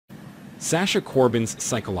Sasha Corbin's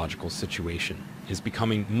psychological situation is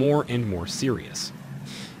becoming more and more serious.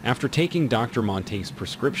 After taking Dr. Montague's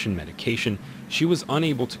prescription medication, she was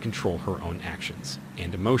unable to control her own actions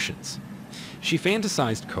and emotions. She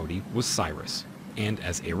fantasized Cody was Cyrus, and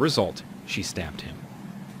as a result, she stabbed him.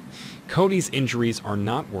 Cody's injuries are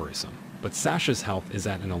not worrisome, but Sasha's health is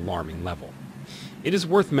at an alarming level. It is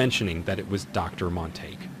worth mentioning that it was Dr.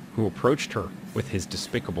 Montague who approached her with his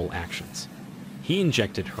despicable actions. He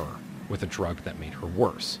injected her with a drug that made her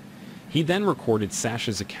worse. He then recorded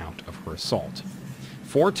Sasha's account of her assault.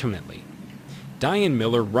 Fortunately, Diane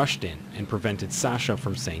Miller rushed in and prevented Sasha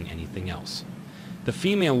from saying anything else. The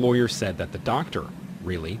female lawyer said that the doctor,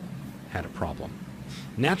 really, had a problem.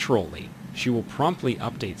 Naturally, she will promptly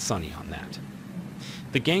update Sonny on that.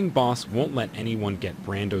 The gang boss won't let anyone get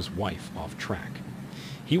Brando's wife off track.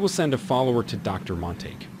 He will send a follower to Dr.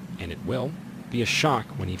 Montague, and it will be a shock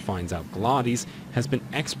when he finds out Gladys has been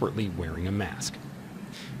expertly wearing a mask.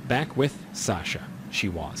 Back with Sasha, she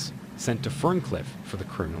was sent to Ferncliff for the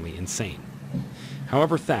criminally insane.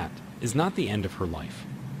 However, that is not the end of her life.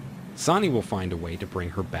 Sonny will find a way to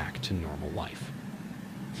bring her back to normal life.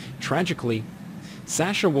 Tragically,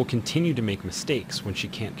 Sasha will continue to make mistakes when she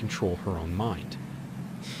can't control her own mind.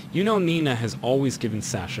 You know, Nina has always given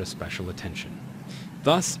Sasha special attention.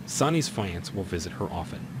 Thus, Sonny's fiance will visit her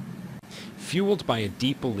often. Fueled by a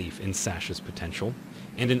deep belief in Sasha's potential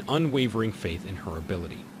and an unwavering faith in her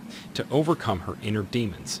ability to overcome her inner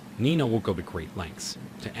demons, Nina will go to great lengths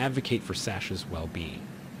to advocate for Sasha's well-being.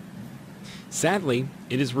 Sadly,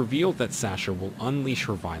 it is revealed that Sasha will unleash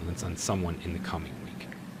her violence on someone in the coming week.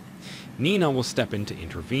 Nina will step in to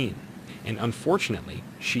intervene, and unfortunately,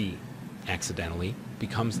 she, accidentally,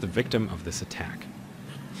 becomes the victim of this attack.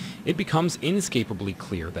 It becomes inescapably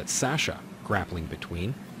clear that Sasha, grappling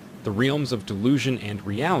between the realms of delusion and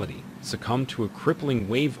reality, succumbed to a crippling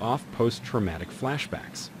wave of post-traumatic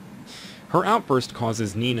flashbacks. Her outburst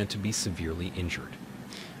causes Nina to be severely injured.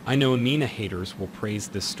 I know Nina haters will praise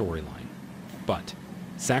this storyline, but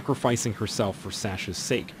sacrificing herself for Sasha's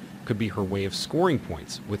sake could be her way of scoring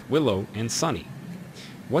points with Willow and Sonny.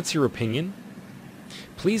 What's your opinion?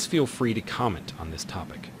 Please feel free to comment on this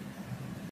topic.